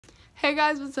Hey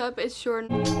guys, what's up? It's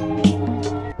Jordan.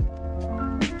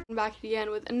 Back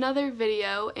again with another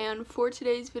video, and for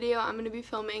today's video I'm going to be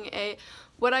filming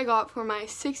what I got for my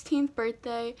 16th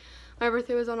birthday. My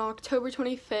birthday was on October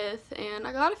 25th and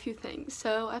I got a few things,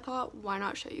 so I thought why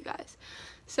not show you guys.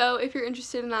 So if you're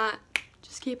interested in that,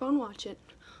 just keep on watching.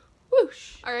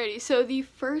 Whoosh! Alrighty, so the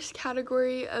first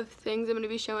category of things I'm going to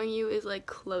be showing you is like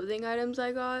clothing items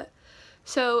I got.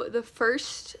 So the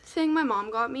first thing my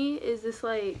mom got me is this,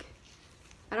 like,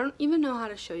 I don't even know how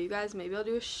to show you guys. Maybe I'll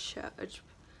do a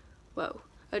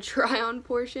try-on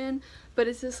portion, but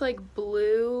it's this like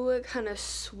blue kind of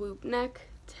swoop neck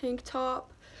tank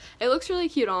top. It looks really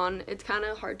cute on. It's kind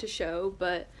of hard to show,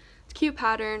 but it's a cute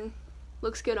pattern,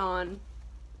 looks good on,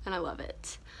 and I love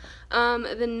it.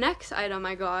 The next item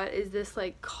I got is this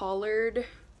like collared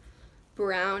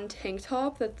brown tank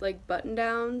top that's like button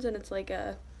downs, and it's like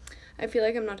I feel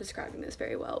like I'm not describing this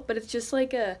very well, but it's just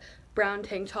like a brown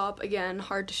tank top. Again,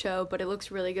 hard to show, but it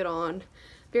looks really good on.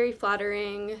 Very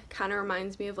flattering, kind of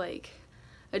reminds me of like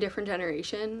a different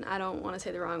generation. I don't want to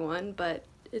say the wrong one, but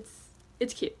it's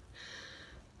cute.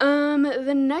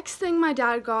 The next thing my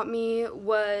dad got me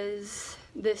was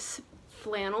this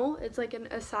flannel. It's like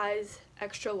a size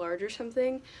extra large or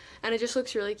something, and it just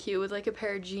looks really cute with like a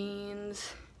pair of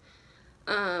jeans.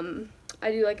 I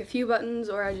do like a few buttons,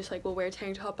 or I just like will wear a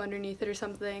tank top underneath it or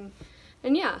something.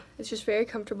 And yeah, it's just very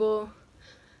comfortable,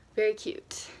 very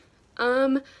cute.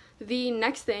 The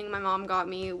next thing my mom got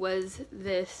me was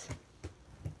this,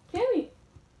 Cammy,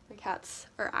 my cats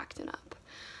are acting up.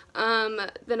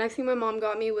 The next thing my mom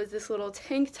got me was this little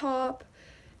tank top,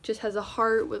 just has a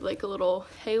heart with like a little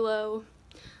halo.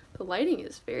 The lighting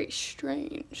is very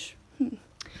strange.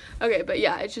 Okay, but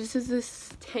yeah, it just is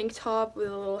this tank top with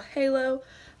a little halo,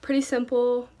 pretty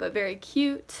simple, but very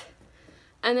cute.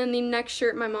 And then the next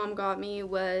shirt my mom got me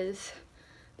was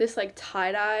this like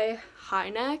tie-dye high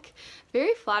neck,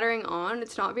 very flattering on.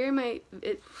 It's not very much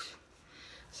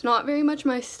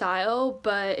my style,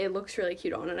 but it looks really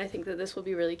cute on, and I think that this will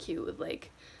be really cute with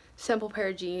like simple pair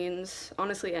of jeans,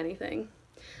 honestly anything.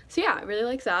 So yeah, I really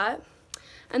like that.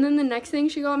 And then the next thing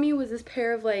she got me was this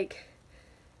pair of like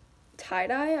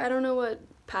tie-dye, I don't know what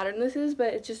pattern this is,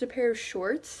 but it's just a pair of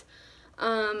shorts.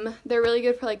 They're really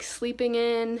good for like sleeping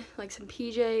in, like some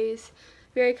PJs,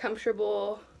 very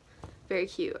comfortable, very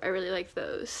cute. I really like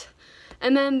those.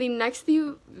 And then the next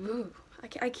few,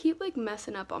 I keep like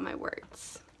messing up on my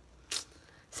words.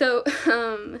 So,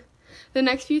 the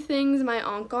next few things my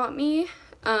aunt got me,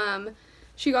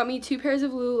 she got me 2 pairs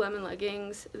of Lululemon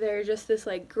leggings. They're just this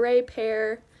like gray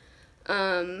pair,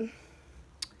 kind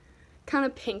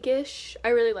of pinkish. I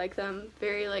really like them,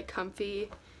 very like comfy.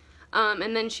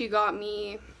 And then she got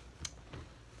me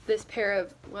this pair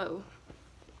of, whoa,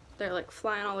 they're like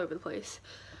flying all over the place.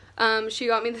 She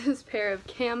got me this pair of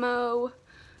camo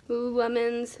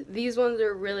Lululemons. These ones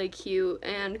are really cute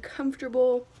and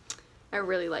comfortable. I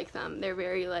really like them. They're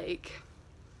very like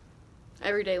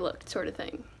everyday look sort of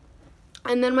thing.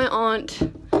 And then my aunt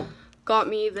got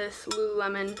me this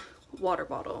Lululemon water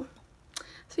bottle.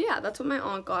 So yeah, that's what my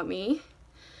aunt got me.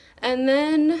 And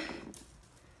then,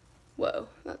 whoa,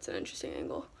 that's an interesting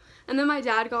angle. And then my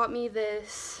dad got me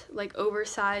this like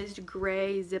oversized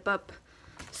gray zip up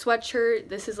sweatshirt.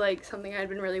 This is like something I'd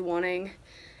been really wanting.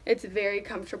 It's very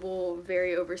comfortable,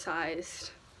 very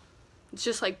oversized. It's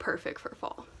just like perfect for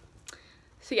fall.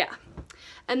 So yeah.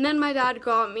 And then my dad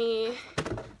got me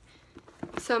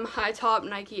some high top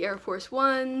Nike Air Force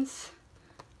Ones.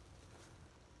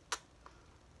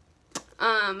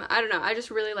 I don't know, I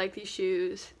just really like these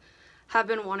shoes. Have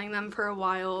been wanting them for a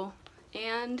while,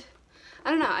 and I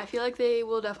don't know, I feel like they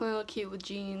will definitely look cute with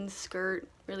jeans, skirt,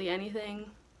 really anything.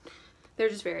 They're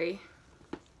just very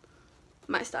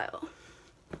my style.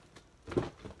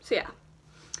 So yeah.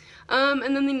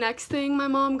 And then the next thing my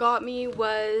mom got me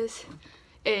was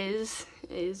this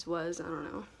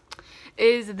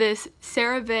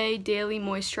CeraVe Daily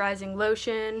Moisturizing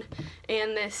Lotion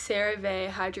and this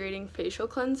CeraVe Hydrating Facial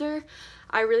Cleanser.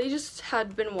 I really just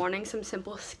had been wanting some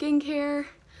simple skincare.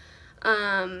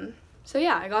 So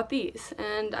yeah, I got these,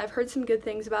 and I've heard some good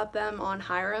things about them on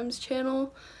Hiram's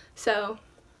channel, so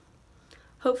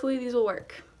hopefully these will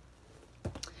work.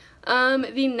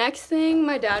 The next thing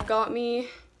my dad got me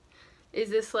is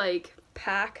this like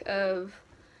pack of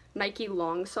Nike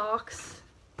long socks.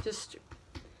 Just,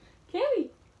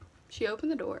 Cammy, she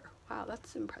opened the door. Wow,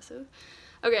 that's impressive.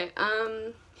 Okay,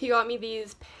 he got me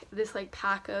this like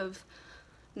pack of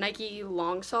Nike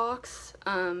long socks.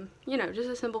 You know, just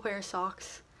a simple pair of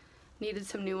socks. Needed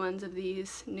some new ones of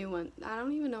these. I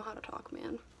don't even know how to talk,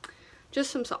 man.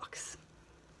 Just some socks.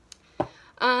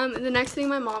 The next thing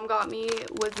my mom got me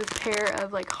was this pair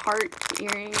of like heart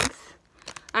earrings.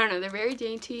 I don't know, they're very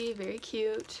dainty, very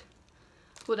cute.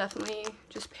 Will definitely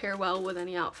just pair well with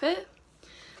any outfit.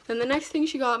 Then the next thing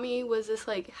she got me was this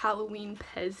like Halloween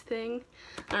Pez thing.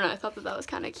 I don't know, I thought that was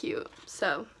kind of cute.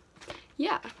 So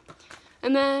yeah.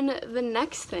 And then the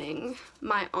next thing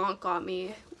my aunt got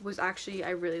me was actually, I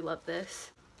really love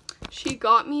this. She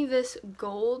got me this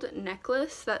gold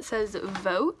necklace that says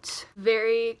Vote.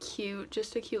 Very cute,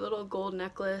 just a cute little gold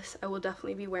necklace. I will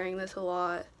definitely be wearing this a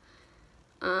lot.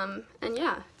 And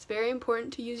yeah, it's very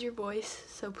important to use your voice,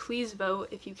 so please vote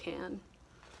if you can.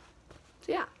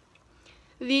 So yeah.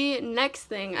 The next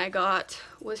thing I got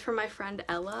was from my friend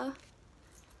Ella.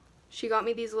 She got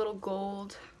me these little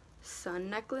gold sun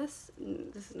necklace.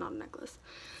 This is not a necklace.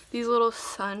 These little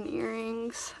sun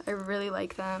earrings. I really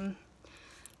like them.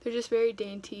 They're just very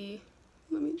dainty.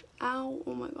 Let me, ow,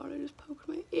 oh my god, I just poked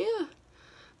my ear. I'm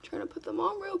trying to put them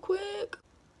on real quick.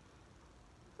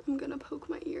 I'm gonna poke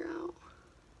my ear out.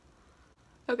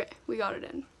 Okay, we got it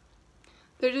in.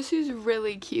 They're just these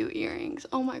really cute earrings.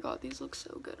 Oh my god, these look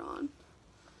so good on.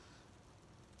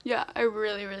 Yeah, I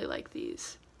really, really like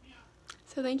these.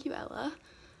 So thank you, Ella.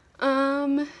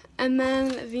 And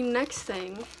then the next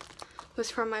thing was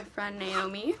from my friend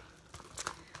Naomi.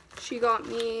 She got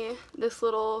me this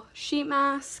little sheet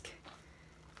mask,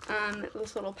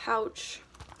 this little pouch,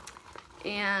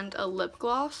 and a lip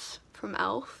gloss from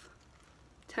e.l.f.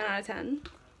 10 out of 10.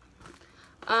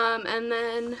 And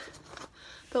then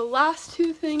the last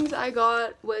two things I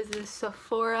got was this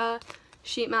Sephora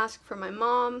sheet mask for my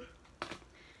mom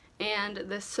and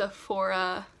this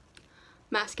Sephora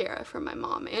mascara from my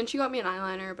mom. And she got me an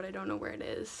eyeliner, but I don't know where it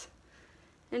is.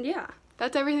 And yeah,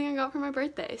 that's everything I got for my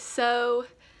birthday. So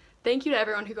thank you to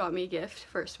everyone who got me a gift,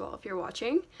 first of all, if you're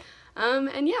watching.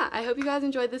 And yeah, I hope you guys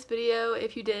enjoyed this video.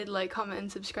 If you did, like, comment,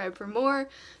 and subscribe for more.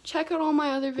 Check out all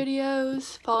my other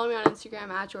videos. Follow me on Instagram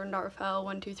at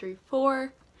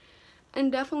jordan.rafael1234.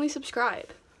 And definitely subscribe,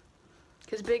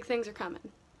 because big things are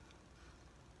coming.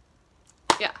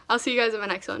 Yeah, I'll see you guys in my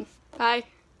next one. Bye.